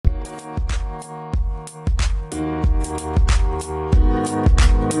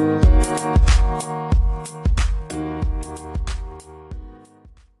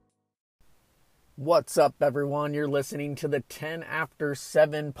What's up, everyone? You're listening to the 10 After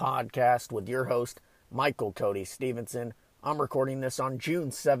 7 podcast with your host, Michael Cody Stevenson. I'm recording this on June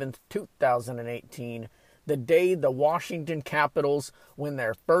 7th, 2018, the day the Washington Capitals win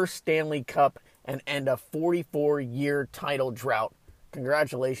their first Stanley Cup and end a 44-year title drought.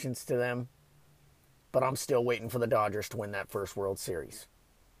 Congratulations to them, but I'm still waiting for the Dodgers to win that first World Series.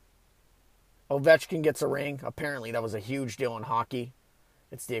 Ovechkin gets a ring. Apparently that was a huge deal in hockey.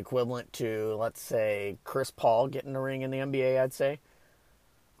 It's the equivalent to, let's say, Chris Paul getting a ring in the NBA, I'd say.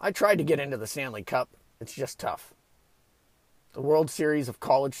 I tried to get into the Stanley Cup. It's just tough. The World Series of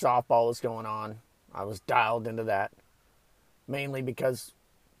college softball is going on. I was dialed into that, mainly because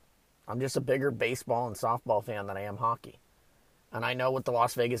I'm just a bigger baseball and softball fan than I am hockey. And I know what the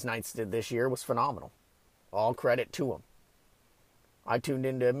Las Vegas Knights did this year was phenomenal. All credit to them. I tuned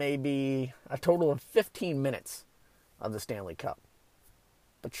into maybe a total of 15 minutes of the Stanley Cup.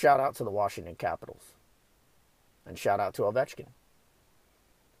 But shout out to the Washington Capitals. And shout out to Ovechkin.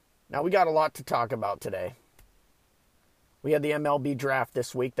 Now, we got a lot to talk about today. We had the MLB draft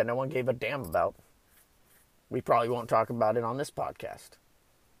this week that no one gave a damn about. We probably won't talk about it on this podcast,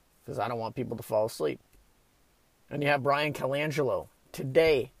 because I don't want people to fall asleep. And you have Brian Colangelo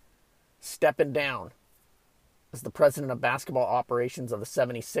today stepping down as the president of basketball operations of the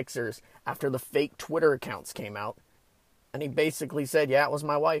 76ers after the fake Twitter accounts came out. And he basically said, yeah, it was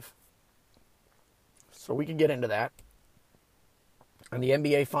my wife. So we can get into that. And the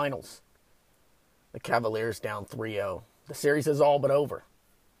NBA Finals. The Cavaliers down 3-0. The series is all but over.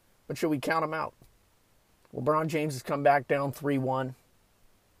 But should we count them out? LeBron James has come back down 3-1.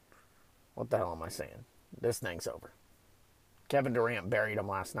 What the hell am I saying? This thing's over. Kevin Durant buried him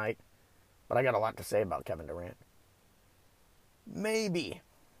last night. But I got a lot to say about Kevin Durant. Maybe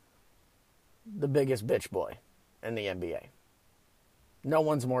the biggest bitch boy in the NBA. No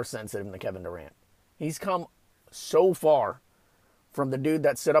one's more sensitive than Kevin Durant. He's come so far from the dude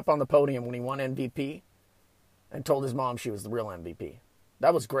that stood up on the podium when he won MVP and told his mom she was the real MVP.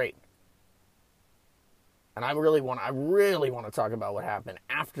 That was great. And I really want to talk about what happened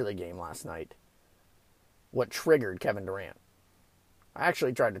after the game last night. What triggered Kevin Durant. I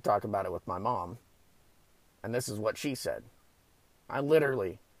actually tried to talk about it with my mom, and this is what she said. I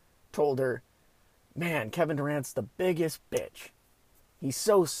literally told her, man, Kevin Durant's the biggest bitch. He's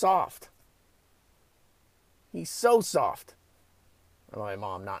so soft. He's so soft. And my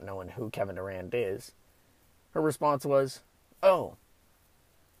mom, not knowing who Kevin Durant is, her response was, oh,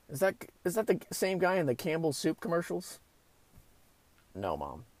 is that the same guy in the Campbell's soup commercials? No,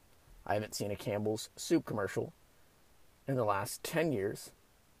 Mom. I haven't seen a Campbell's soup commercial in the last 10 years.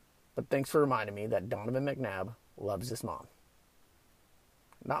 But thanks for reminding me that Donovan McNabb loves his mom.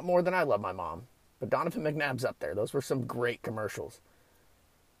 Not more than I love my mom. But Donovan McNabb's up there. Those were some great commercials.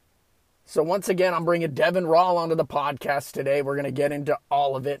 So once again, I'm bringing Devin Rawl onto the podcast today. We're going to get into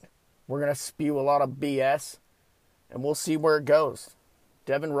all of it. We're going to spew a lot of BS. And we'll see where it goes.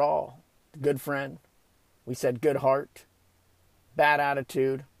 Devin Rawl, good friend. We said good heart, bad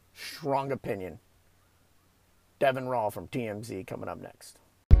attitude, strong opinion. Devin Rawl from TMZ coming up next.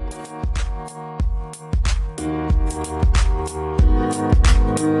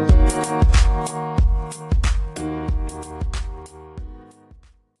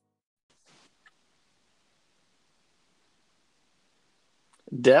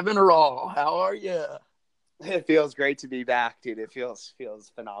 Devin Rawl, how are you? It feels great to be back, dude. It feels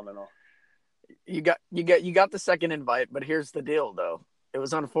phenomenal. You got the second invite, but here's the deal, though. It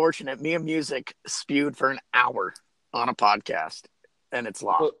was unfortunate. Me and Music spewed for an hour on a podcast, and it's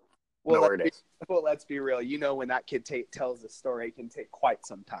lost. Let's be real. You know, when that kid tells a story, it can take quite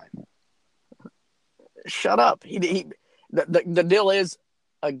some time. Shut up. The deal is,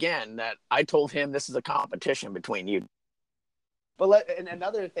 again, that I told him this is a competition between you. But and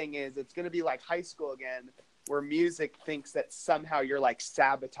another thing is, it's going to be like high school again, where Music thinks that somehow you're like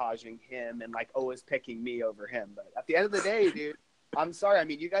sabotaging him and like always picking me over him. But at the end of the day, dude, I'm sorry. I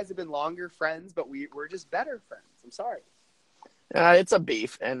mean, you guys have been longer friends, but we're just better friends. I'm sorry. It's a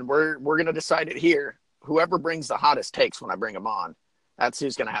beef, and we're going to decide it here. Whoever brings the hottest takes when I bring them on, that's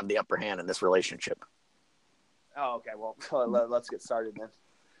who's going to have the upper hand in this relationship. Oh, okay. Well, let's get started then.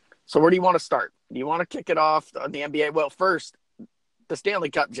 So where do you want to start? Do you want to kick it off on the NBA? Well, first, the Stanley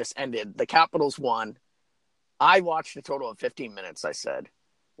Cup just ended. The Capitals won. I watched a total of 15 minutes, I said.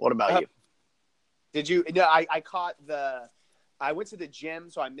 What about you? Did you? No, I caught I went to the gym,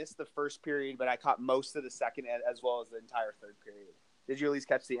 so I missed the first period, but I caught most of the second as well as the entire third period. Did you at least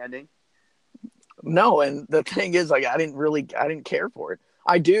catch the ending? No, and the thing is, like, I didn't care for it.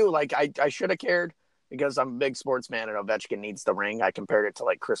 I do, like, I should have cared because I'm a big sports man and Ovechkin needs the ring. I compared it to,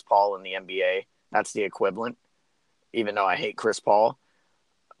 like, Chris Paul in the NBA. That's the equivalent, even though I hate Chris Paul.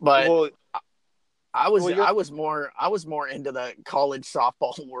 But Well, you're I was more into the college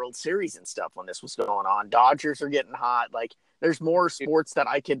softball World Series and stuff when this was going on. Dodgers are getting hot. Like there's more sports that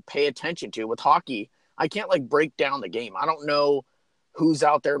I could pay attention to. With hockey, I can't like break down the game. I don't know who's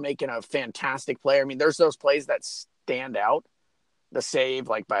out there making a fantastic play. I mean, there's those plays that stand out, the save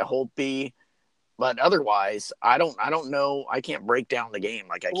like by Holtby, but otherwise, I don't know. I can't break down the game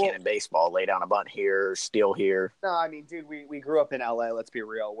like I can in baseball. Lay down a bunt here, steal here. No, I mean, dude, we grew up in LA. Let's be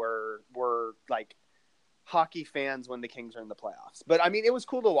real. We're like hockey fans when the Kings are in the playoffs. But I mean, it was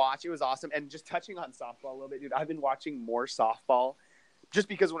cool to watch. It was awesome. And just touching on softball a little bit, dude, I've been watching more softball just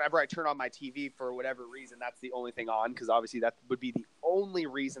because whenever I turn on my TV for whatever reason, that's the only thing on. Because obviously that would be the only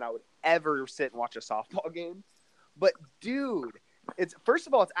reason I would ever sit and watch a softball game. But dude, it's first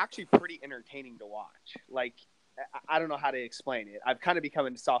of all, it's actually pretty entertaining to watch. Like, I don't know how to explain it. I've kind of become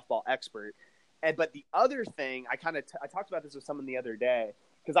a softball expert. But the other thing, I talked about this with someone the other day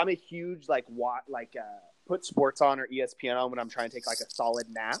because I'm a huge put sports on or ESPN on when I'm trying to take like a solid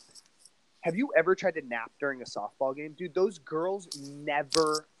nap. Have you ever tried to nap during a softball game, dude? Those girls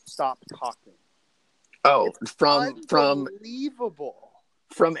never stop talking. Oh, it's from unbelievable.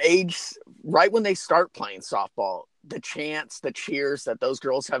 From age right when they start playing softball, the chants, the cheers that those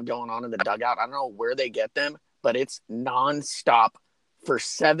girls have going on in the dugout, I don't know where they get them, but it's nonstop for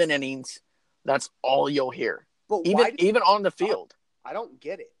 7 innings. That's all you'll hear. But even on the field. I don't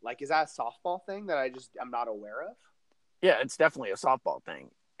get it. Like, is that a softball thing that I'm not aware of? Yeah, it's definitely a softball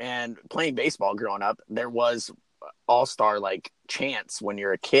thing. And playing baseball growing up, there was all-star like chants when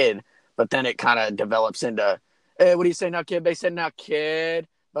you're a kid, but then it kind of develops into, hey, what do you say now, kid? They said now, kid.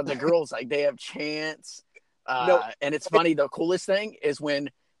 But the girls, like, they have chants. No. And it's funny. The coolest thing is when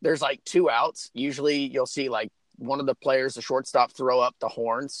there's like 2 outs. Usually you'll see like one of the players, the shortstop, throw up the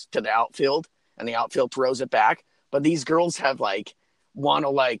horns to the outfield, and the outfield throws it back. But these girls have like want to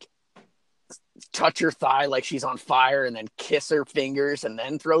like touch her thigh like she's on fire and then kiss her fingers and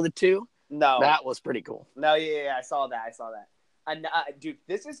then throw the 2. No, that was pretty cool. No, yeah, I saw that. And dude,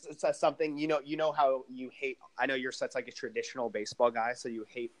 this is something, you know how you hate, I know you're such like a traditional baseball guy, so you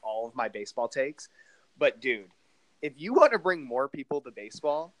hate all of my baseball takes. But dude, if you want to bring more people to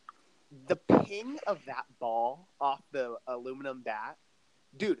baseball, the ping of that ball off the aluminum bat,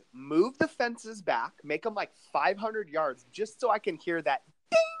 dude, move the fences back, make them like 500 yards just so I can hear that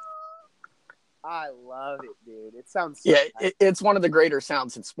ding. I love it, dude. It sounds so nice. It's one of the greater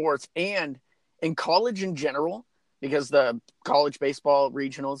sounds in sports and in college in general, because the college baseball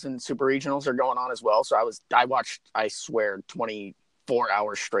regionals and super regionals are going on as well. So I watched, I swear, 24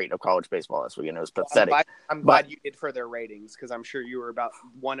 hours straight of college baseball this weekend. It was pathetic. I'm glad you did for their ratings because I'm sure you were about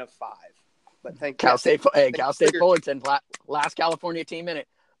 1 of 5. But thank Cal State Fullerton, last California team in it.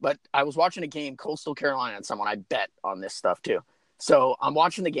 But I was watching a game, Coastal Carolina, and someone I bet on this stuff too. So I'm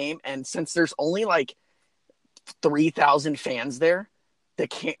watching the game, and since there's only like 3,000 fans there, the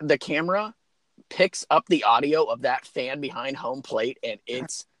camera picks up the audio of that fan behind home plate, and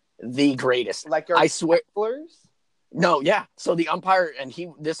it's the greatest. Like, I swear. Tacklers? No, yeah. So the umpire, and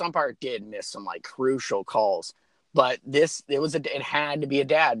this umpire did miss some like crucial calls, but it had to be a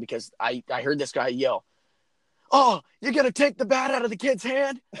dad because I heard this guy yell, "Oh, you got to take the bat out of the kid's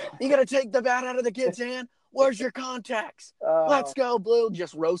hand. You got to take the bat out of the kid's hand. Where's your contacts? Let's go, Blue."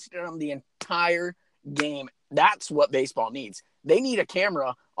 Just roasted him the entire game. That's what baseball needs. They need a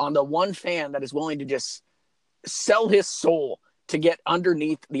camera on the one fan that is willing to just sell his soul to get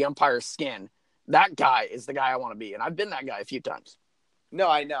underneath the umpire's skin. That guy is the guy I want to be, and I've been that guy a few times. No,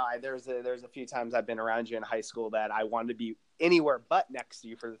 I know. There's a few times I've been around you in high school that I wanted to be anywhere but next to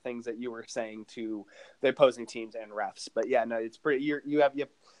you for the things that you were saying to the opposing teams and refs. But yeah, no, it's pretty. You have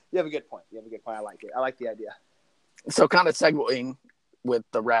a good point. You have a good point. I like it. I like the idea. So kind of segueing with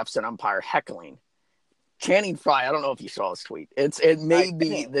the refs and umpire heckling. Channing Frye, I don't know if you saw his tweet. I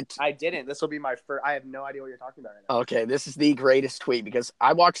didn't. This will be my first. I have no idea what you're talking about right now. Okay, this is the greatest tweet because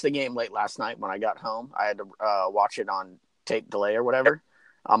I watched the game late last night when I got home. I had to watch it on tape delay or whatever.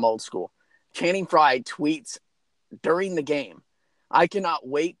 I'm old school. Channing Frye tweets during the game, "I cannot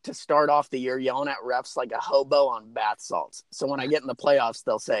wait to start off the year yelling at refs like a hobo on bath salts. So when I get in the playoffs,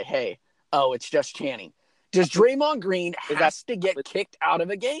 they'll say, hey, oh, it's just Channing." Does Draymond Green has to get kicked out of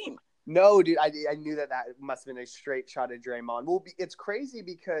a game? No, dude, I knew that must have been a straight shot at Draymond. Well, it's crazy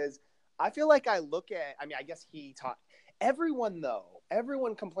because I feel like I guess he taught everyone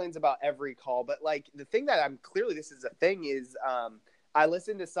complains about every call, but like the thing that this is a thing is I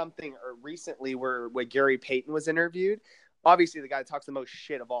listened to something recently where Gary Payton was interviewed. Obviously the guy that talks the most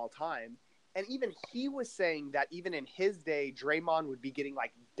shit of all time. And even he was saying that even in his day, Draymond would be getting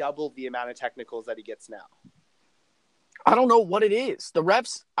like double the amount of technicals that he gets now. I don't know what it is. The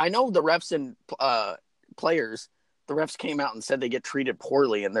refs, I know the refs and players, the refs came out and said they get treated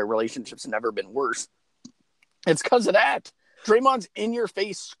poorly and their relationships have never been worse. It's because of that. Draymond's in your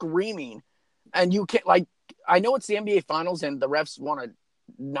face screaming, and you can't, like, I know it's the NBA Finals and the refs want to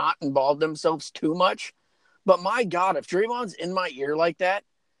not involve themselves too much, but my God, if Draymond's in my ear like that,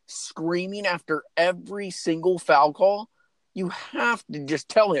 screaming after every single foul call, you have to just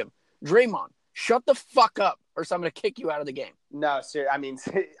tell him, Draymond, shut the fuck up, or so I'm going to kick you out of the game. No, sir. I mean,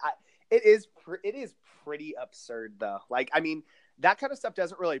 it is pretty absurd, though. Like, I mean, that kind of stuff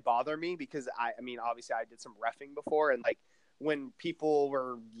doesn't really bother me because I mean, obviously, I did some reffing before, and like when people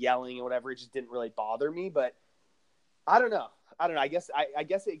were yelling or whatever, it just didn't really bother me. But I don't know. I guess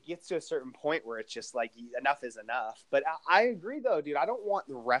it gets to a certain point where it's just like enough is enough. But I agree, though, dude. I don't want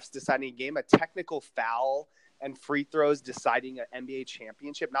the refs deciding a game, a technical foul and free throws deciding an NBA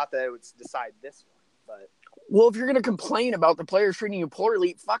championship. Not that it would decide this one, but. Well, if you're going to complain about the players treating you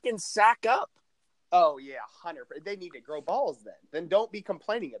poorly, fucking sack up. Oh, yeah, 100%. They need to grow balls then. Then don't be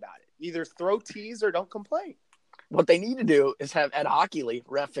complaining about it. Either throw tees or don't complain. What they need to do is have Ed Hockley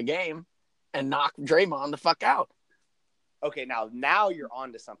ref a game and knock Draymond the fuck out. Okay, now you're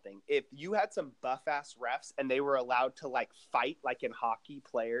on to something. If you had some buff-ass refs and they were allowed to, like, fight like in hockey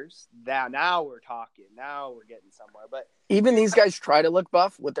players, now we're talking. Now we're getting somewhere. But even these guys try to look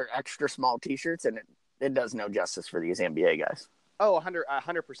buff with their extra small T-shirts, and it does no justice for these NBA guys. Oh,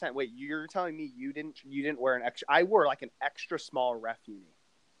 100%. Wait, you're telling me you didn't wear an extra? I wore like an extra small ref uni.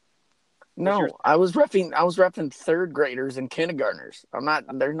 No, I was reffing third graders and kindergartners.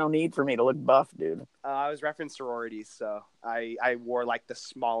 There's no need for me to look buff, dude. I was reffing sororities, so I wore like the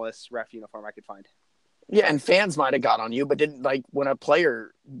smallest ref uniform I could find. Yeah, and fans might have got on you, but didn't, like, when a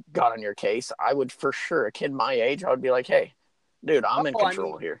player got on your case, I would for sure, a kid my age, I would be like, hey, dude, I'm in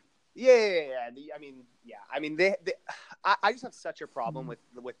control here. Yeah. I mean, I just have such a problem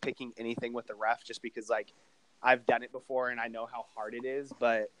with picking anything with the ref just because, like, I've done it before and I know how hard it is,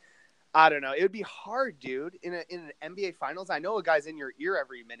 but I don't know. It would be hard, dude, in an NBA Finals. I know a guy's in your ear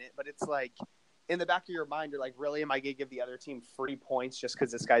every minute, but it's like in the back of your mind, you're like, really, am I going to give the other team 3 points just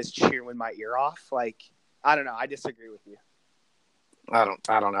because this guy's chewing my ear off? Like, I don't know. I disagree with you. I don't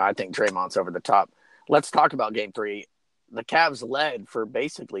know. I think Draymond's over the top. Let's talk about Game 3. The Cavs led for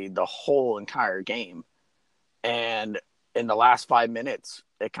basically the whole entire game. And in the last 5 minutes,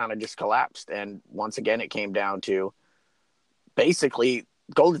 it kind of just collapsed. And once again, it came down to basically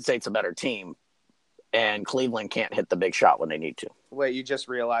Golden State's a better team, and Cleveland can't hit the big shot when they need to. Wait, you just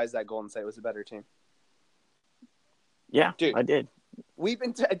realized that Golden State was a better team? Yeah, dude, I did.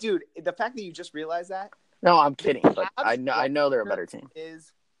 Dude, the fact that you just realized that. No, I'm kidding, but I know they're a better team.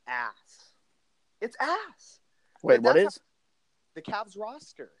 Is ass. It's ass. Wait, what is? The Cavs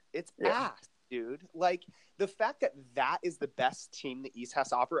roster. It's ass, dude. Like, the fact that is the best team the East has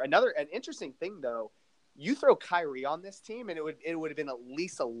to offer. An interesting thing, though, you throw Kyrie on this team, and it would have been at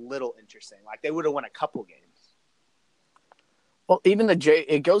least a little interesting. Like, they would have won a couple games. Well, even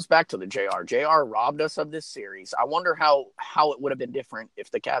it goes back to the JR. JR robbed us of this series. I wonder how it would have been different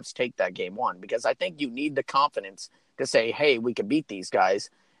if the Cavs take that game 1, because I think you need the confidence to say, hey, we can beat these guys.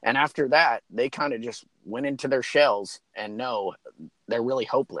 And after that, they kind of just went into their shells and know they're really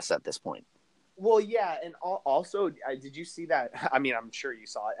hopeless at this point. Well, yeah, and also, did you see that? I mean, I'm sure you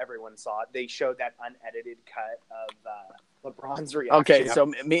saw it. Everyone saw it. They showed that unedited cut of LeBron's reaction. Okay, so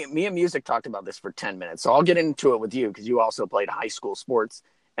me and Music talked about this for 10 minutes. So I'll get into it with you because you also played high school sports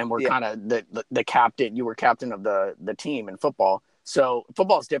and were kind of the captain. You were captain of the team in football. So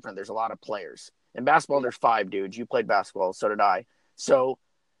football is different. There's a lot of players. In basketball, there's 5 dudes. You played basketball. So did I. So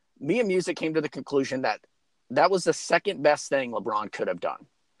me and Music came to the conclusion that was the second best thing LeBron could have done.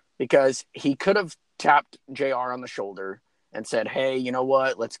 Because he could have tapped JR on the shoulder and said, hey, you know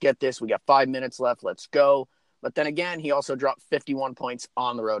what? Let's get this. We got 5 minutes left. Let's go. But then again, he also dropped 51 points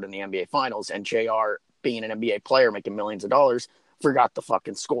on the road in the NBA Finals. And JR, being an NBA player making millions of dollars, forgot the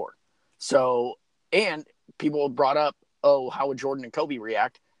fucking score. So, and people brought up, oh, how would Jordan and Kobe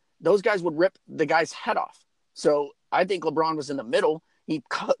react? Those guys would rip the guy's head off. So I think LeBron was in the middle. He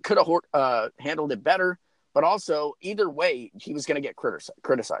could have handled it better. But also, either way, he was going to get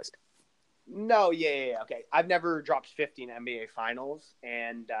criticized. No, yeah, okay. I've never dropped 50 in NBA Finals,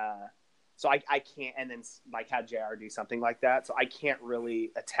 and so I can't. And then like had JR do something like that, so I can't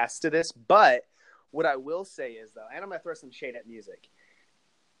really attest to this. But what I will say is, though, and I'm gonna throw some shade at Music,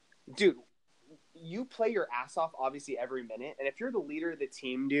 dude. You play your ass off, obviously, every minute, and if you're the leader of the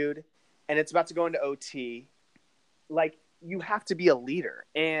team, dude, and it's about to go into OT, like, you have to be a leader.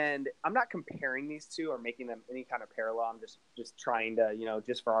 And I'm not comparing these two or making them any kind of parallel. I'm just trying to,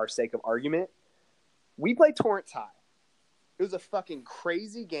 just for our sake of argument. We played Torrance High. It was a fucking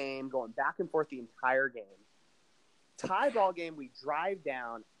crazy game going back and forth the entire game. Tie ball game, we drive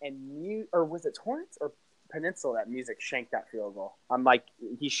down and or was it Torrance or Peninsula that Music shanked that field goal? I'm like,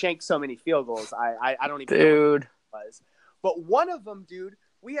 he shanked so many field goals. I don't even know what it was. But one of them, dude,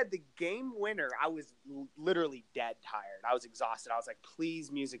 we had the game winner. I was literally dead tired. I was exhausted. I was like,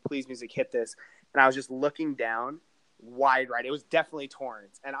 please, Music, hit this. And I was just looking down wide right. It was definitely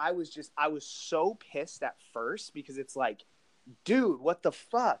Torrance. And I was so pissed at first because it's like, dude, what the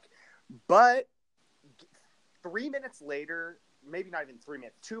fuck? But 3 minutes later, maybe not even 3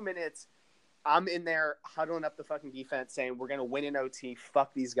 minutes, 2 minutes, I'm in there huddling up the fucking defense saying we're going to win in OT.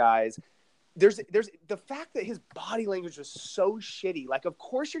 Fuck these guys. There's the fact that his body language was so shitty. Like, of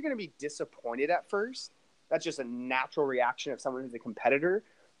course you're going to be disappointed at first. That's just a natural reaction of someone who's a competitor.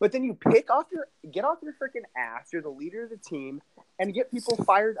 But then you get off your freaking ass. You're the leader of the team and get people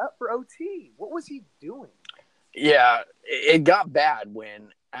fired up for OT. What was he doing? Yeah, it got bad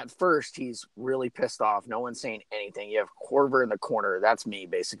when at first he's really pissed off. No one's saying anything. You have Corver in the corner. That's me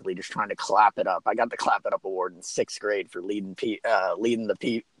basically just trying to clap it up. I got the clap it up award in 6th grade for leading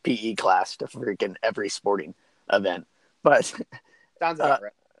the PE class to freaking every sporting event. But sounds about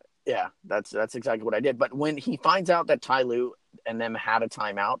right. Yeah, that's exactly what I did. But when he finds out that Ty Lue and them had a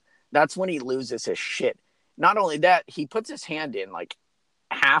timeout, that's when he loses his shit. Not only that, he puts his hand in like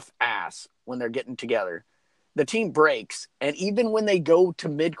half ass when they're getting together. The team breaks, and even when they go to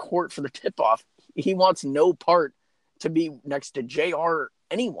mid-court for the tip-off, he wants no part to be next to JR or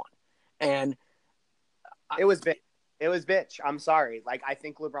anyone. And it was bitch. I'm sorry. Like, I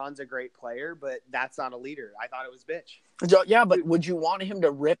think LeBron's a great player, but that's not a leader. I thought it was bitch. Yeah, but would you want him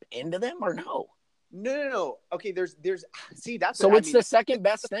to rip into them or no? No. Okay, there's see, that's so it's the second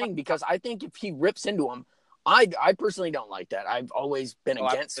best thing, because I think if he rips into him, I personally don't like that. I've always been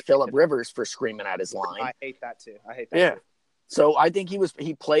against Phillip Rivers for screaming at his line. I hate that too. Yeah. So I think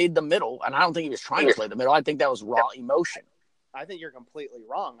he played the middle, and I don't think he was trying to play the middle. I think that was raw emotion. I think you're completely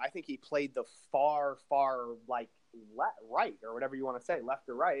wrong. I think he played the far, like right, or whatever you want to say, left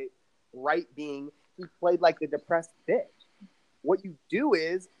or right. Right being he played like the depressed bitch. What you do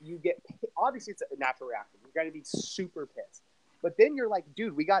is you get, obviously it's a natural reaction. You're going to be super pissed. But then you're like,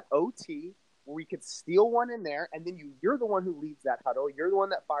 dude, we got OT where we could steal one in there, and then you're the one who leads that huddle. You're the one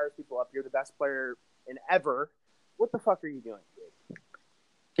that fires people up. You're the best player in ever. What the fuck are you doing, dude?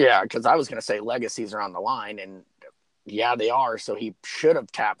 Yeah, because I was going to say legacies are on the line, and yeah, they are. So he should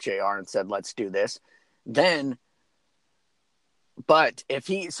have tapped JR and said, let's do this. Then, but if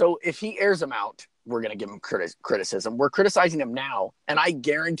he airs him out, we're going to give him criticism. We're criticizing him now, and I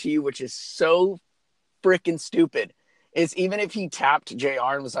guarantee you, which is so freaking stupid, is even if he tapped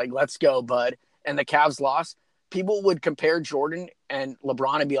JR and was like, let's go, bud, and the Cavs lost, people would compare Jordan and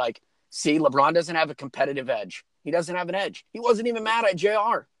LeBron and be like, see, LeBron doesn't have a competitive edge. He doesn't have an edge. He wasn't even mad at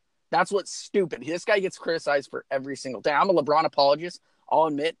JR. That's what's stupid. This guy gets criticized for every single thing. I'm a LeBron apologist. I'll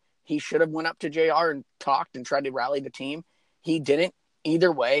admit he should have went up to JR and talked and tried to rally the team. He didn't.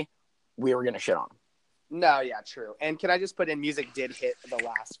 Either way, we were going to shit on him. No, yeah, true. And can I just put in, Music did hit the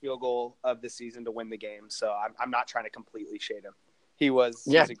last field goal of the season to win the game, so I'm not trying to completely shade him. He's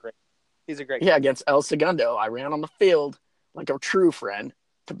a great guy. Against El Segundo, I ran on the field like a true friend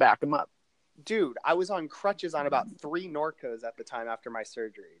to back him up. Dude, I was on crutches on about 3 Norcos at the time after my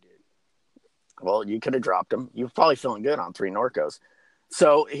surgery, dude. Well, you could have dropped them. You're probably feeling good on 3 Norcos.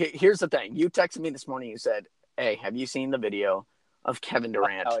 So here's the thing. You texted me this morning. You said, hey, have you seen the video of Kevin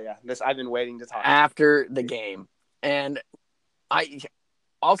Durant? Oh, yeah. I've been waiting to talk after the game. And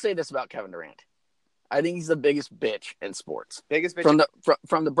I'll say this about Kevin Durant. I think he's the biggest bitch in sports. Biggest bitch.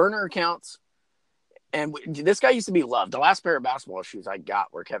 From the burner accounts. And this guy used to be loved. The last pair of basketball shoes I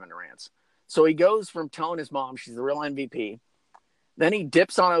got were Kevin Durant's. So he goes from telling his mom she's the real MVP. Then he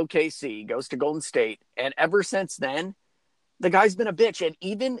dips on OKC, goes to Golden State. And ever since then, the guy's been a bitch. And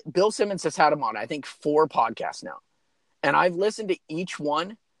even Bill Simmons has had him on, I think, 4 podcasts now. And I've listened to each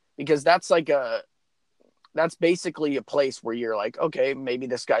one because that's basically a place where you're like, okay, maybe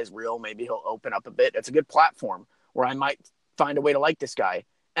this guy's real. Maybe he'll open up a bit. It's a good platform where I might find a way to like this guy.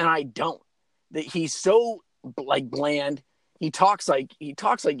 And I don't. He's so like bland. He talks like he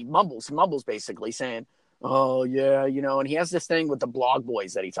mumbles basically saying, oh yeah, and he has this thing with the blog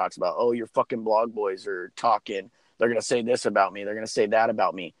boys that he talks about. Oh, your fucking blog boys are talking. They're going to say this about me. They're going to say that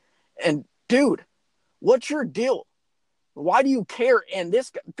about me. And dude, what's your deal? Why do you care? And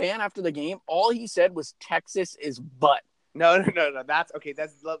this fan after the game, all he said was Texas is butt. No. That's okay.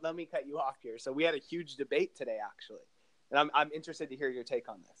 Let me cut you off here. So we had a huge debate today, actually. and I'm interested to hear your take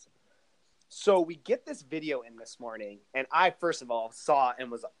on this. So we get this video in this morning, and I first of all saw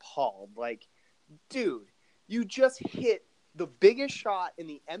and was appalled. Like, dude, you just hit the biggest shot in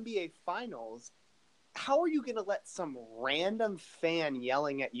the NBA Finals. How are you going to let some random fan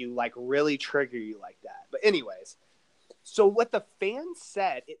yelling at you like really trigger you like that? But anyways, so what the fan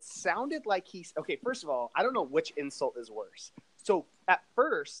said, it sounded like he's okay. First of all, I don't know which insult is worse. So at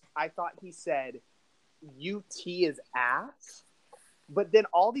first, I thought he said UT is ass, but then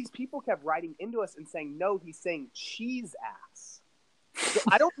all these people kept writing into us and saying no, he's saying cheese ass. So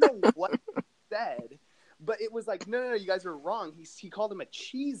I don't know what he said, but it was like no, you guys are wrong. He called him a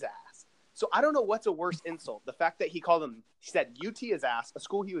cheese ass. So I don't know what's a worse insult. The fact that he said UT is ass, a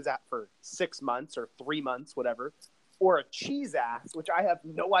school he was at for 6 months or 3 months, whatever, or a cheese ass, which I have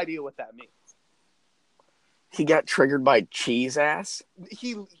no idea what that means. He got triggered by cheese ass?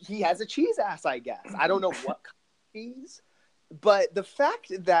 He has a cheese ass, I guess. I don't know what kind of cheese, but the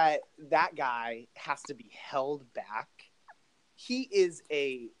fact that that guy has to be held back, he is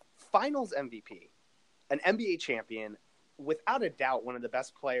a finals MVP, an NBA champion, without a doubt one of the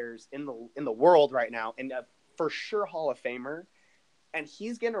best players in the world right now, and a for sure Hall of Famer. And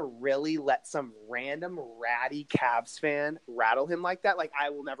he's gonna really let some random ratty Cavs fan rattle him like that. Like, I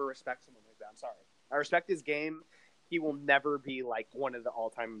will never respect someone like that. I'm sorry. I respect his game. He will never be like one of the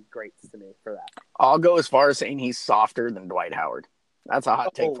all-time greats to me for that. I'll go as far as saying he's softer than Dwight Howard. That's a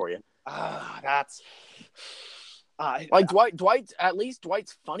hot take for you. That's like Dwight. At least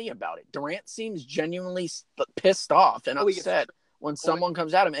Dwight's funny about it. Durant seems genuinely pissed off and upset when someone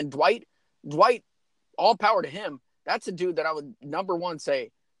comes at him. And Dwight, all power to him. That's a dude that I would number one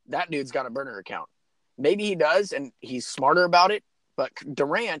say that dude's got a burner account. Maybe he does, and he's smarter about it. But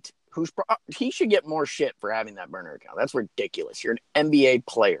Durant, he should get more shit for having that burner account. That's ridiculous. You're an NBA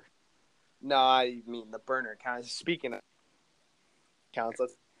player. No, I mean the burner account. Speaking of accounts,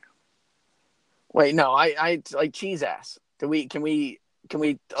 wait. No, I like cheese ass. Can we?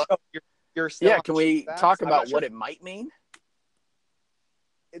 You're still yeah. Can we talk about what it might mean?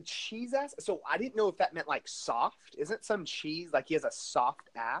 Cheese ass. So I didn't know if that meant like soft. Isn't some cheese like he has a soft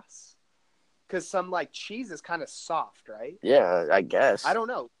ass? Because some like cheese is kind of soft, right? Yeah, I guess. I don't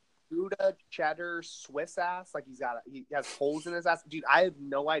know. Gouda, cheddar, Swiss ass. Like he has holes in his ass. Dude, I have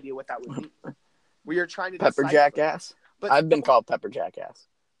no idea what that would mean. We are trying to pepper jack ass. But I've been called pepper jack ass.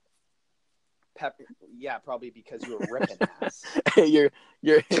 Yeah, probably because you were ripping ass.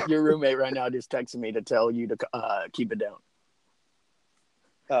 your roommate right now just texted me to tell you to keep it down.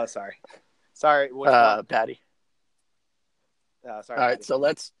 Oh, sorry. Patty. Sorry. All right, Patty. so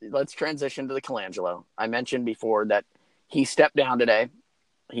let's transition to the Colangelo. I mentioned before that he stepped down today.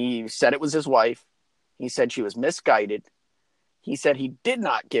 He said it was his wife. He said she was misguided. He said he did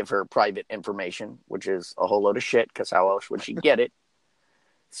not give her private information, which is a whole load of shit because how else would she get it?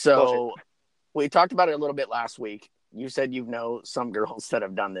 So we talked about it a little bit last week. You said you know some girls that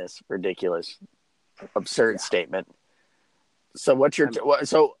have done this ridiculous, absurd statement. So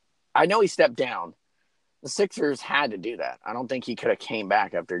so I know he stepped down. The Sixers had to do that. I don't think he could have came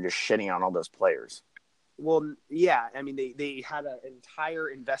back after just shitting on all those players. Well, yeah. I mean, they had an entire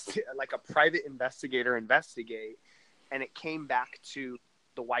like a private investigator investigate, and it came back to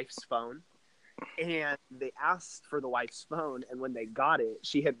the wife's phone. And they asked for the wife's phone, and when they got it,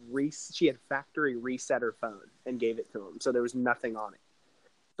 she had factory reset her phone and gave it to him. So there was nothing on it.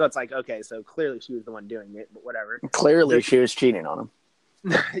 So it's like, okay, so clearly she was the one doing it, but whatever. Clearly she was cheating on him.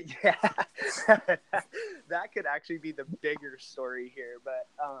 Yeah, that could actually be the bigger story here. But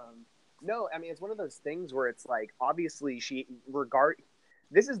no, I mean, it's one of those things where it's like, obviously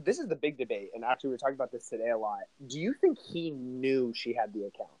this is the big debate, and actually we were talking about this today a lot. Do you think he knew she had the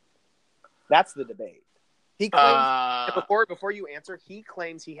account? That's the debate. He claims before you answer, he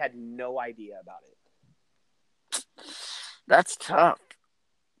claims he had no idea about it. That's tough.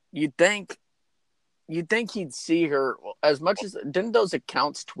 You'd think he'd see her as much as didn't those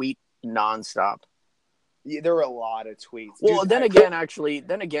accounts tweet nonstop? Yeah, there were a lot of tweets. Well, then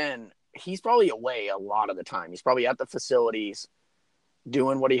again, he's probably away a lot of the time. He's probably at the facilities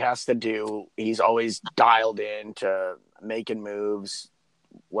doing what he has to do. He's always dialed in to making moves,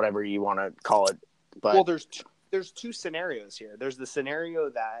 whatever you want to call it. But well, there's two scenarios here. There's the scenario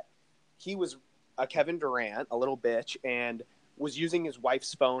that he was a Kevin Durant, a little bitch, and was using his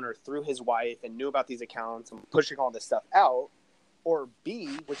wife's phone or through his wife and knew about these accounts and pushing all this stuff out. Or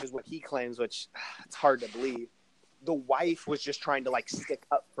B, which is what he claims, which it's hard to believe, the wife was just trying to like stick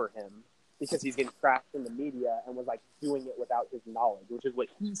up for him because he's getting trapped in the media and was like doing it without his knowledge, which is what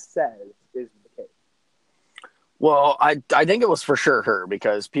he says is the case. Well, I think it was for sure her,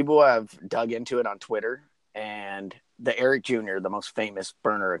 because people have dug into it on Twitter, and the Eric Jr., the most famous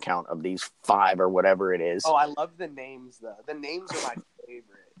burner account of these 5 or whatever it is. Oh, I love the names though. The names are my favorite.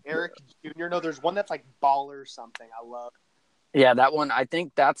 Eric Jr. No, there's one that's like Baller something. I love. Yeah, that one. I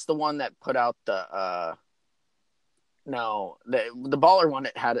think that's the one that put out the. No, the baller one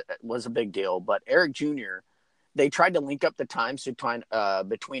was a big deal, but Eric Jr. They tried to link up the times between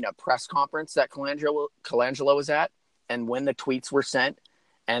a press conference that Colangelo was at and when the tweets were sent,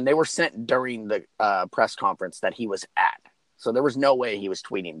 and they were sent during the press conference that he was at. So there was no way he was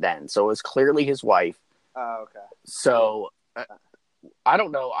tweeting then. So it was clearly his wife. Oh, okay. So I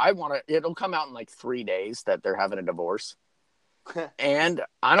don't know. It'll come out in like 3 days that they're having a divorce. And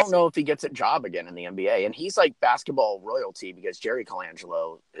I don't know if he gets a job again in the NBA. And he's like basketball royalty because Jerry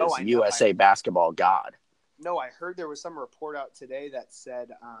Colangelo is USA basketball god. No, I heard there was some report out today that said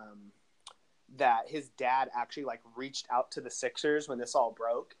that his dad actually like reached out to the Sixers when this all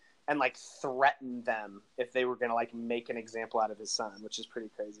broke and like threatened them if they were going to like make an example out of his son, which is pretty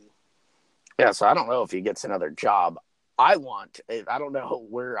crazy. Yeah, so I don't know if he gets another job. I don't know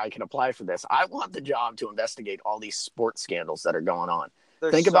where I can apply for this. I want the job to investigate all these sports scandals that are going on.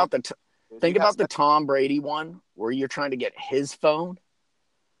 Think about the Tom Brady one where you're trying to get his phone,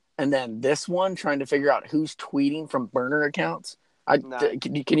 and then this one trying to figure out who's tweeting from burner accounts.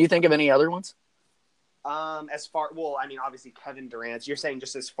 Can you think of any other ones? Obviously Kevin Durant. You're saying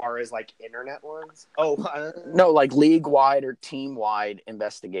just as far as like internet ones? No, like league-wide or team-wide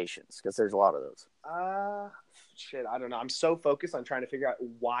investigations, because there's a lot of those. I don't know. I'm so focused on trying to figure out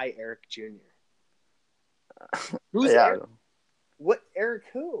why Eric Jr. Who's Eric? What Eric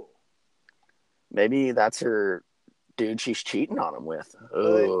who? Maybe that's her dude she's cheating on him with.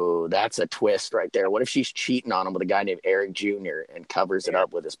 Oh, that's a twist right there. What if she's cheating on him with a guy named Eric Jr. and covers it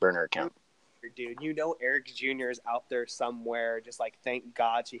up with his burner account? Dude, Eric Jr. is out there somewhere just like, thank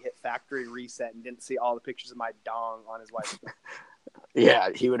God she hit factory reset and didn't see all the pictures of my dong on his wife's phone. Yeah,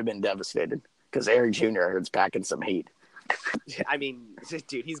 he would have been devastated because Eric Jr. I heard is packing some heat. I mean,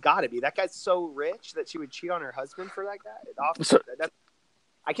 dude, he's got to be. That guy's so rich that she would cheat on her husband for that guy.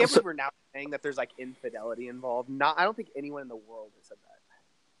 I can't believe we're now saying that there's like infidelity involved. I don't think anyone in the world has said that.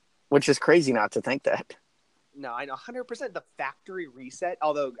 Which is crazy not to think that. No, I know 100% the factory reset.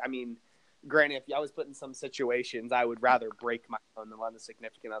 Although, I mean, granted, if I was put in some situations, I would rather break my phone than let a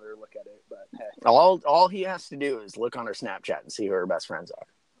significant other look at it. But hey. All he has to do is look on her Snapchat and see who her best friends are.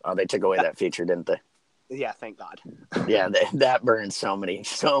 Oh, they took away that feature, didn't they? Yeah, thank God. Yeah, that burns so many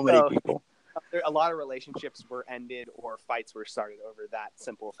people. A lot of relationships were ended or fights were started over that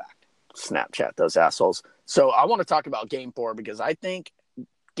simple fact. Snapchat, those assholes. So I want to talk about Game 4 because I think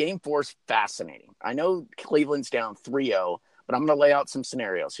Game 4 is fascinating. I know Cleveland's down 3-0, but I'm going to lay out some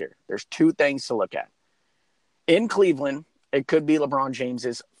scenarios here. There's 2 things to look at. In Cleveland, it could be LeBron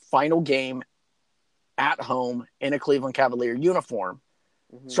James's final game at home in a Cleveland Cavalier uniform.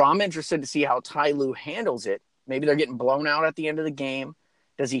 Mm-hmm. So I'm interested to see how Ty Lue handles it. Maybe they're getting blown out at the end of the game.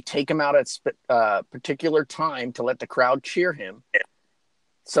 Does he take him out at a particular time to let the crowd cheer him?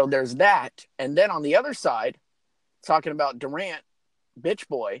 So there's that. And then on the other side, talking about Durant, bitch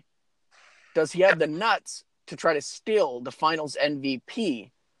boy, does he have the nuts to try to steal the finals MVP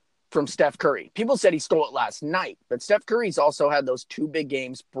from Steph Curry? People said he stole it last night, but Steph Curry's also had those 2 big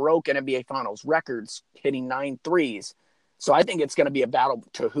games, broke NBA Finals records, hitting 9 threes. So I think it's going to be a battle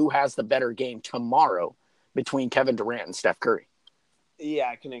to who has the better game tomorrow between Kevin Durant and Steph Curry. Yeah,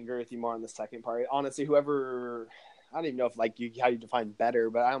 I can agree with you more on the second part. Honestly, whoever, I don't even know if how you define better,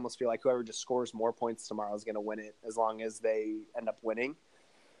 but I almost feel like whoever just scores more points tomorrow is going to win it as long as they end up winning.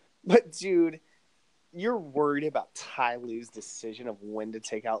 But dude, you're worried about Ty Lue's decision of when to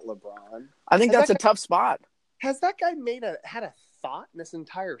take out LeBron. I think that's a tough spot. Has that guy had a thought in this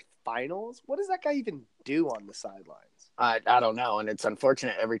entire finals? What does that guy even do on the sidelines? I don't know, and it's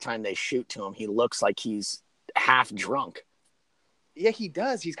unfortunate every time they shoot to him, he looks like he's half drunk. Yeah, he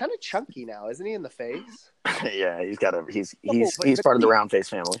does. He's kind of chunky now, isn't he, in the face? Yeah, he's part of the round face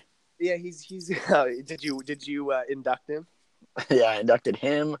family. Yeah, he's. Did you induct him? Yeah, I inducted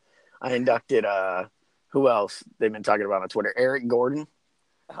him. I inducted who else? They've been talking about on Twitter. Eric Gordon.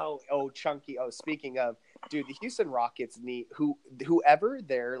 Oh, chunky. Oh, speaking of, dude, the Houston Rockets need whoever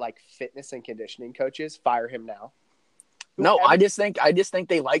their like fitness and conditioning coaches, fire him now. No, I just think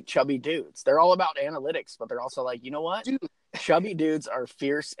they like chubby dudes. They're all about analytics, but they're also like, you know what? Dude. Chubby dudes are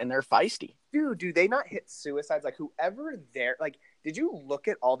fierce and they're feisty. Dude, do they not hit suicides? Like whoever they're like, did you look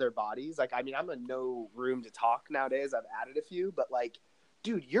at all their bodies? Like, I mean, I'm in no room to talk nowadays. I've added a few, but like,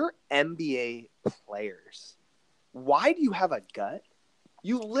 dude, you're NBA players. Why do you have a gut?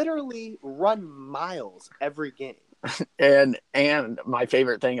 You literally run miles every game. And my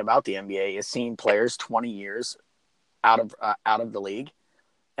favorite thing about the NBA is seeing players 20 years out of the league,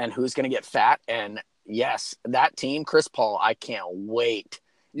 and who's going to get fat. And yes, that team, Chris Paul, I can't wait.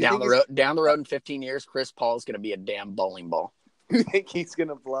 You think Down the road in 15 years, Chris Paul is going to be a damn bowling ball. you think he's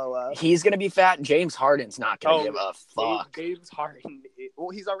gonna blow up? He's going to be fat. James Harden's not going to give a fuck. James Harden. Well,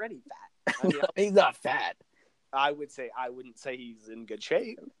 he's already fat. I mean, He's not fat. I wouldn't say he's in good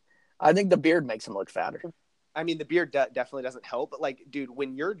shape. I think the beard makes him look fatter. I mean, the beard definitely doesn't help. But like, dude,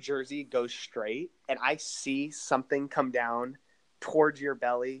 when your jersey goes straight and I see something come down towards your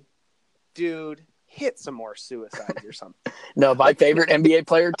belly, dude, hit some more suicides or something. No, my favorite NBA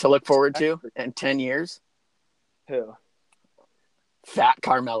player to look forward to in 10 years, Who? Fat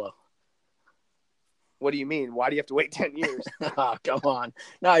Carmelo. What do you mean? Why do you have to wait 10 years? Oh, come on.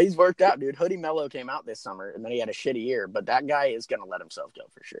 No, he's worked out, dude. Hoodie Mello came out this summer, and then he had a shitty year, but that guy is going to let himself go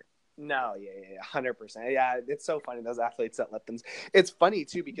for sure. No, yeah, 100%. Yeah, it's so funny, those athletes that let them. It's funny,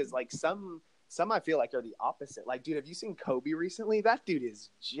 too, because, like, some I feel like are the opposite. Like, dude, have you seen Kobe recently? That dude is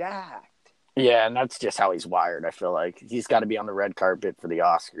jacked. Yeah, and that's just how he's wired, I feel like. He's got to be on the red carpet for the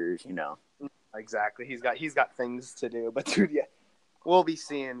Oscars, you know. Exactly. He's got things to do. But, dude, yeah. We'll be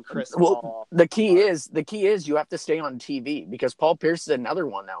seeing Chris Paul. The key is you have to stay on TV, because Paul Pierce is another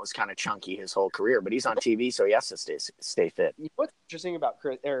one that was kind of chunky his whole career, but he's on TV, so he has to stay fit. You know what's interesting about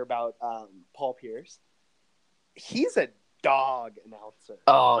Paul Pierce? He's a dog announcer.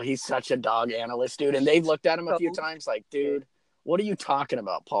 Oh, he's such a dog analyst, dude. And they've looked at him a few times like, dude, what are you talking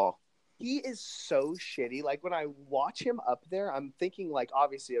about, Paul? He is so shitty. Like, when I watch him up there, I'm thinking, like,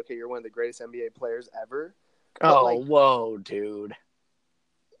 obviously, okay, you're one of the greatest NBA players ever. Oh, like, whoa, dude.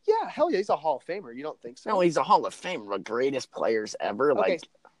 Yeah, hell yeah, he's a Hall of Famer. You don't think so? No, he's a Hall of Famer, the greatest players ever. Okay, like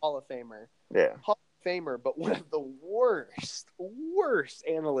Hall of Famer. Yeah. Hall of Famer, but one of the worst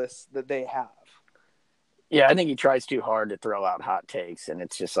analysts that they have. Yeah, I think he tries too hard to throw out hot takes, and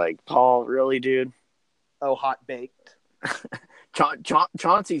it's just like, Paul, really, dude? Oh, hot baked.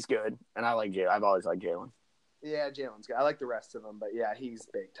 Chauncey's good, and I like Jalen. I've always liked Jalen. Yeah, Jalen's good. I like the rest of them, but yeah, he's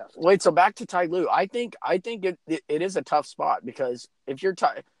big, tough. Wait, so back to Ty Lue. I think it is a tough spot, because if you're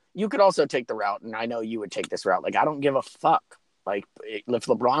you could also take the route, and I know you would take this route. Like, I don't give a fuck. Like, if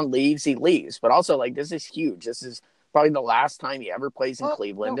LeBron leaves, he leaves. But also, like, this is huge. This is probably the last time he ever plays in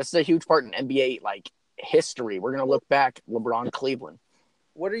Cleveland. No. This is a huge part in NBA, like, history. We're going to look back, LeBron, Cleveland.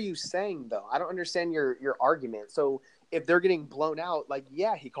 What are you saying, though? I don't understand your argument. So if they're getting blown out, like,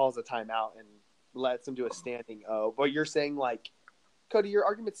 yeah, he calls a timeout and lets them do a standing O. But you're saying, like, Cody, your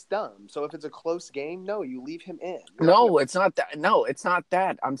argument's dumb. So if it's a close game, no, you leave him in. No, it's not that. No, it's not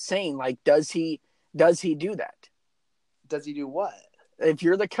that. I'm saying, like, does he do that? Does he do what? If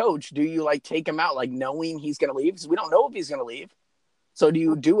you're the coach, do you, like, take him out, like, knowing he's going to leave? Because we don't know if he's going to leave. So do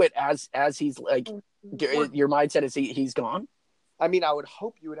you do it as he's, like, your mindset is he's gone? I mean, I would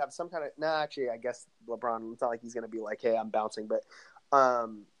hope you would have some kind of – actually, I guess LeBron, it's not like he's going to be like, hey, I'm bouncing. But,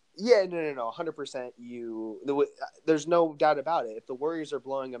 yeah, no, 100%. There's no doubt about it. If the Warriors are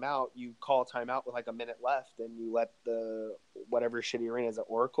blowing them out, you call timeout with like a minute left, and you let the whatever shitty arena is at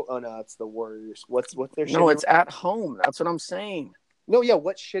Oracle. Oh no, it's the Warriors. What's their? No, it's at home. That's what I'm saying. No, yeah.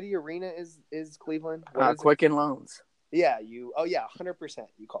 What shitty arena is Cleveland? Quicken Loans. Yeah, 100%.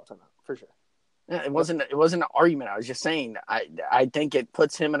 You call timeout for sure. Yeah, it wasn't an argument. I was just saying. I think it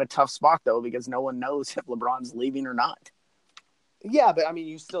puts him in a tough spot though, because no one knows if LeBron's leaving or not. Yeah, but I mean,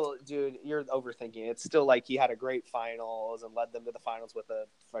 you're overthinking it. It's still like he had a great finals and led them to the finals with a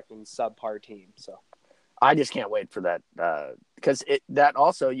fucking subpar team. So I just can't wait for that, because that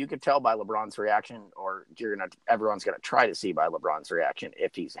also you could tell by LeBron's reaction, or everyone's gonna try to see by LeBron's reaction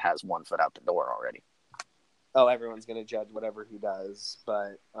if he has one foot out the door already. Oh, everyone's gonna judge whatever he does,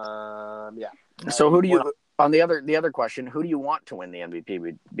 but yeah. So who do you? On the other question, who do you want to win the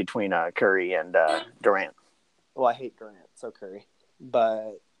MVP between Curry and Durant? Well, I hate Durant, so Curry.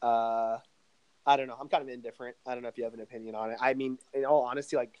 But I don't know. I'm kind of indifferent. I don't know if you have an opinion on it. I mean, in all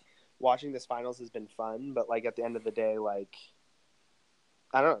honesty, like, watching this finals has been fun. But, like, at the end of the day, like,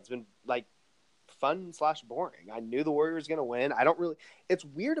 I don't know. It's been, like, fun/boring. I knew the Warriors were going to win. I don't really – it's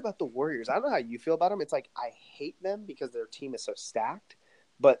weird about the Warriors. I don't know how you feel about them. It's like I hate them because their team is so stacked.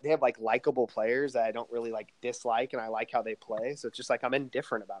 But they have, like, likable players that I don't really, like, dislike. And I like how they play. So it's just, like, I'm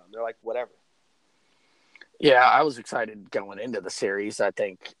indifferent about them. They're like, whatever. Yeah, I was excited going into the series. I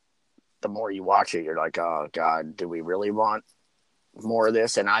think the more you watch it, you're like, oh, God, do we really want more of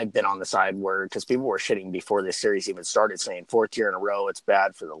this? And I've been on the side where, because people were shitting before this series even started, saying 4th year in a row, it's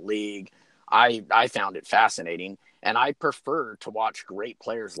bad for the league. I found it fascinating. And I prefer to watch great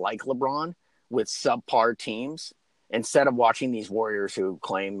players like LeBron with subpar teams instead of watching these Warriors who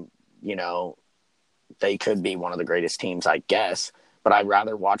claim, they could be one of the greatest teams, I guess. But I'd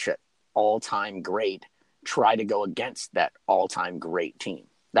rather watch it all-time great try to go against that all-time great team.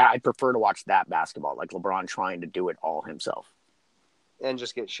 That I prefer to watch that basketball, like LeBron trying to do it all himself. And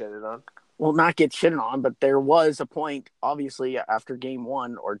just get shitted on. Well, not get shitted on, but there was a point, obviously, after game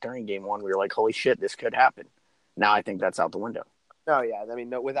one or during game one, we were like, holy shit, this could happen. Now I think that's out the window. Oh, yeah. I mean,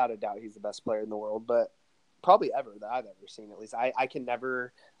 no, without a doubt, he's the best player in the world, but probably ever that I've ever seen, at least. I can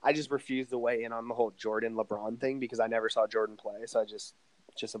never – I just refuse to weigh in on the whole Jordan-LeBron thing because I never saw Jordan play, so I just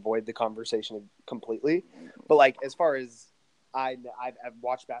avoid the conversation completely. But, like, as far as I've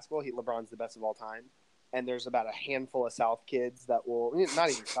watched basketball, LeBron's the best of all time. And there's about a handful of South kids that will –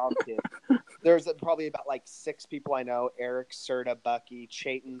 not even South kids. There's probably about, like, 6 people I know, Eric, Serta, Bucky,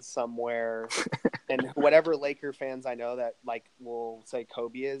 Chayton somewhere, and whatever Laker fans I know that, like, will say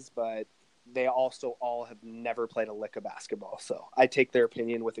Kobe is, but they also all have never played a lick of basketball. So I take their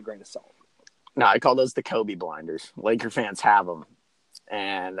opinion with a grain of salt. No, I call those the Kobe blinders. Laker fans have them,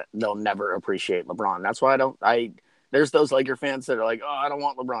 and they'll never appreciate LeBron. That's why there's those Laker fans that are like, oh, I don't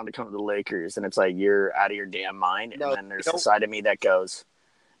want LeBron to come to the Lakers. And it's like, you're out of your damn mind. No, and then there's the side of me that goes,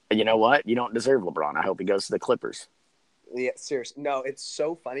 you know what? You don't deserve LeBron. I hope he goes to the Clippers. Yeah, seriously. No, it's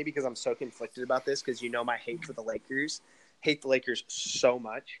so funny because I'm so conflicted about this because my hate for the Lakers. Hate the Lakers so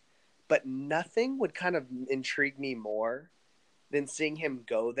much. But nothing would kind of intrigue me more than seeing him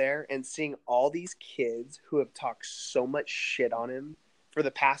go there and seeing all these kids who have talked so much shit on him for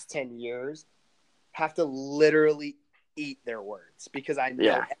the past 10 years have to literally eat their words because I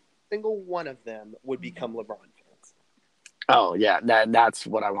know every single one of them would become LeBron fans. Oh, yeah, that's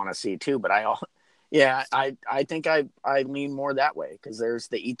what I want to see too. But I think I lean more that way because there's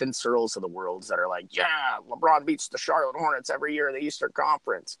the Ethan Searles of the world that are like, yeah, LeBron beats the Charlotte Hornets every year in the Eastern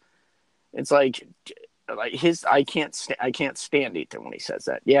Conference. It's like I can't stand Ethan when he says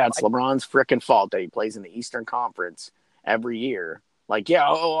that. Yeah, it's LeBron's freaking fault that he plays in the Eastern Conference every year. Like, yeah,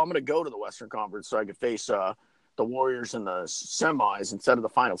 I'm going to go to the Western Conference so I could face the Warriors in the semis instead of the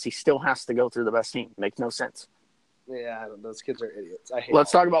finals. He still has to go through the best team. Makes no sense. Yeah, those kids are idiots.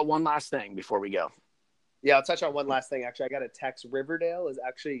 Let's talk about one last thing before we go. Yeah, I'll touch on one last thing. Actually, I got a text. Riverdale is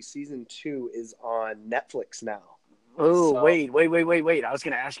actually season 2 is on Netflix now. Oh, so, wait. I was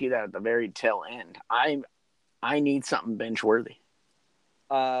going to ask you that at the very tail end. I need something binge-worthy.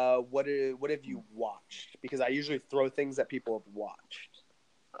 What have you watched? Because I usually throw things that people have watched.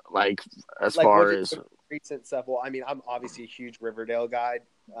 Like, as far as recent stuff. Well, I mean, I'm obviously a huge Riverdale guy.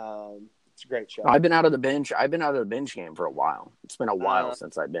 It's a great show. I've been out of the binge game for a while. It's been a while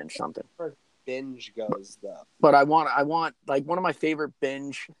since I binged something. As far as binge goes, though. But I want like one of my favorite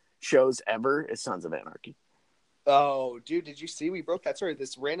binge shows ever is Sons of Anarchy. Oh, dude, did you see we broke that story?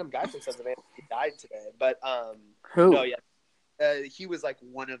 This random guy from Sons of Anarchy died today. But who? No, yeah. He was like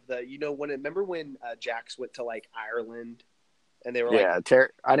one of the, remember when Jax went to like Ireland and they were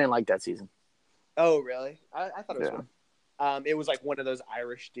I didn't like that season. Oh, really? I thought it was fun. It was like one of those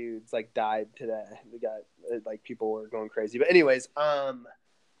Irish dudes like died today. We got like people were going crazy. But anyways,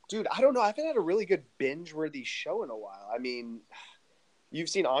 dude, I don't know. I haven't had a really good binge-worthy show in a while. I mean, you've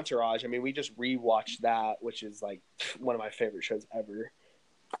seen Entourage. I mean, we just rewatched that, which is like one of my favorite shows ever.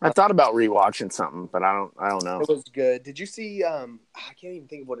 I thought about rewatching something, but I don't know. It was good. Did you see? I can't even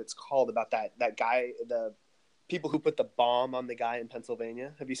think of what it's called about that guy, the people who put the bomb on the guy in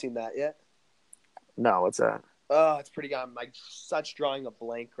Pennsylvania. Have you seen that yet? No, what's that? Oh, it's pretty good. I'm like such drawing a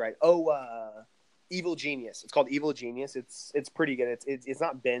blank right. Oh, Evil Genius. It's called Evil Genius. It's pretty good. It's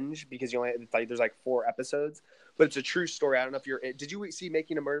not binge because there's like 4 episodes, but it's a true story. I don't know if did you see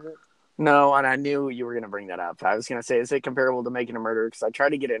Making a Murderer? No, and I knew you were going to bring that up. I was going to say, is it comparable to Making a Murderer? Because I tried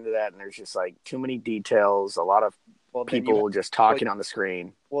to get into that, and there's just like too many details, a lot of people just talking on the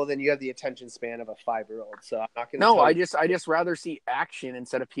screen. Well, then you have the attention span of a 5-year-old, so I'm not going to. No, I just rather see action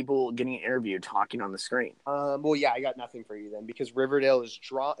instead of people getting interviewed talking on the screen. Well, yeah, I got nothing for you then because Riverdale is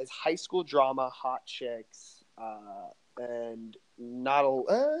high school drama, hot chicks, and not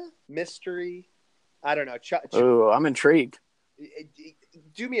a mystery. I don't know. Ooh, I'm intrigued.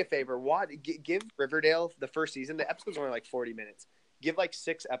 Do me a favor. Give Riverdale the first season. The episode's only like 40 minutes. Give like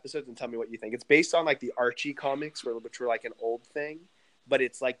 6 episodes and tell me what you think. It's based on like the Archie comics, which were like an old thing, but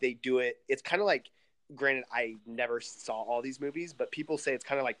it's like they do it. It's kind of like, granted, I never saw all these movies, but people say it's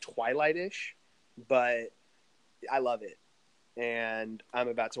kind of like Twilight-ish, but I love it. And I'm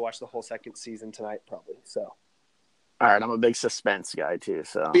about to watch the whole 2nd season tonight, probably. So, all right, I'm a big suspense guy too.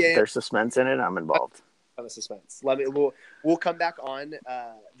 So if there's suspense in it, I'm involved. On the suspense. We'll come back on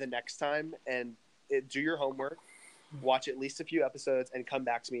the next time and do your homework, watch at least a few episodes, and come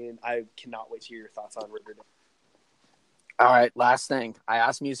back to me. And I cannot wait to hear your thoughts on Riverdale. All right, last thing. I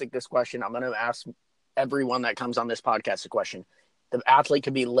asked Music this question. I'm going to ask everyone that comes on this podcast a question. The athlete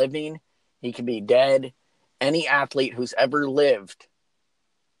could be living, he could be dead, any athlete who's ever lived,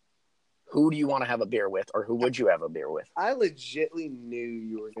 who do you want to have a beer with, or who would you have a beer with? I legitly knew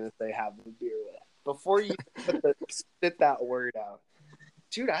you were gonna say have a beer with before you spit that word out.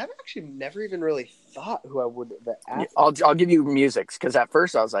 Dude, I've actually never even really thought who I would. I'll give you music, because at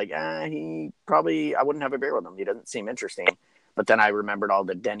first I was like, I wouldn't have a beer with him. He doesn't seem interesting. But then I remembered all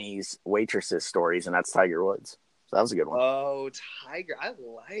the Denny's waitresses stories, and that's Tiger Woods. So that was a good one. Oh, Tiger. I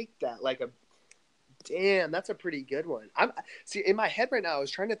like that. Damn, that's a pretty good one. See, in my head right now, I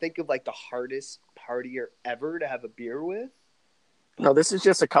was trying to think of like the hardest partier ever to have a beer with. No, this is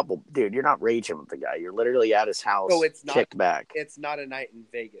just a couple. Dude, you're not raging with the guy. You're literally at his house, it's not, kicked back. It's not a night in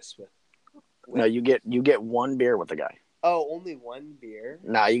Vegas with. No, you get one beer with the guy. Oh, only one beer?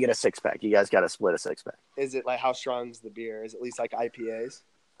 Nah, you get a 6-pack. You guys got to split a 6-pack. Is it like, how strong's the beer? Is it at least like IPAs?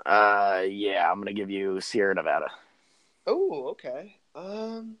 Yeah, I'm gonna give you Sierra Nevada. Oh, okay.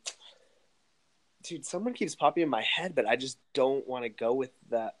 Dude, someone keeps popping in my head, but I just don't want to go with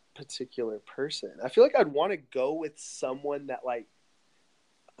that particular person. I feel like I'd want to go with someone that like,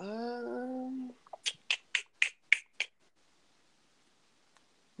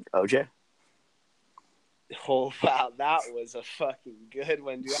 OJ. Oh wow, that was a fucking good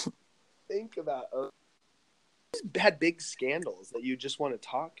one, dude. Think about had big scandals that you just want to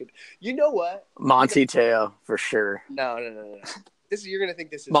talk about. You know what? Monty Teo for sure. No. You're gonna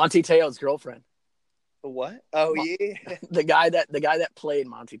think this is Monty Teo's girlfriend. What? Oh yeah, the guy that played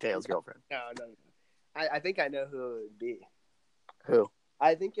Monty Teo's girlfriend. No. I think I know who it would be. Who?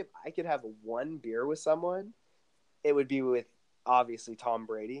 I think if I could have one beer with someone, it would be with obviously Tom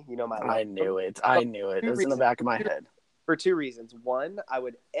Brady. You know my. I knew it. It was in the back of my head. For two reasons. One, I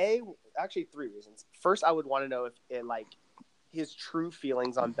would actually three reasons. First, I would want to know if it like his true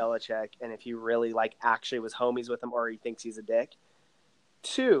feelings on Belichick and if he really like actually was homies with him or he thinks he's a dick.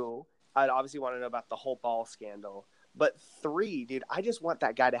 Two, I'd obviously want to know about the whole ball scandal. But three, dude, I just want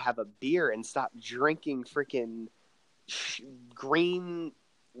that guy to have a beer and stop drinking freaking green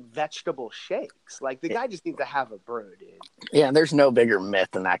vegetable shakes. Like the guy just needs to have a brew, dude. Yeah, and there's no bigger myth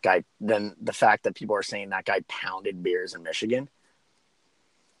than that guy than the fact that people are saying that guy pounded beers in Michigan.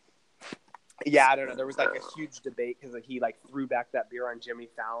 Yeah, I don't know. There was like a huge debate because he like threw back that beer on Jimmy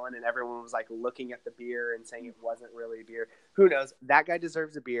Fallon, and everyone was like looking at the beer and saying it wasn't really a beer. Who knows? That guy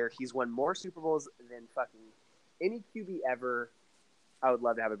deserves a beer. He's won more Super Bowls than fucking any QB ever. I would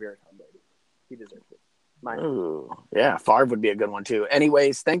love to have a beer with Tom Brady. He deserves it. Ooh, yeah, Favre would be a good one too.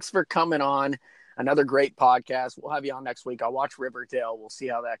 Anyways, thanks for coming on. Another great podcast. We'll have you on next week. I'll watch Riverdale. We'll see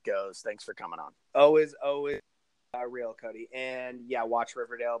how that goes. Thanks for coming on. Always real, Cody. And yeah, watch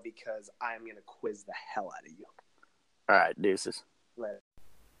Riverdale because I'm going to quiz the hell out of you. All right, deuces. Later.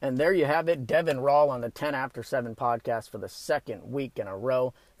 And there you have it. Devin Rawl on the 10 After 7 podcast for the second week in a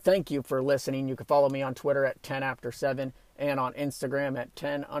row. Thank you for listening. You can follow me on Twitter at 10 After 7 and on Instagram at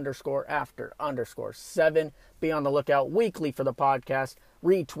 10_after_7. Be on the lookout weekly for the podcast.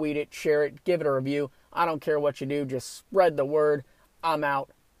 Retweet it, share it, give it a review. I don't care what you do. Just spread the word. I'm out.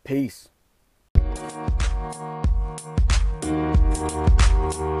 Peace.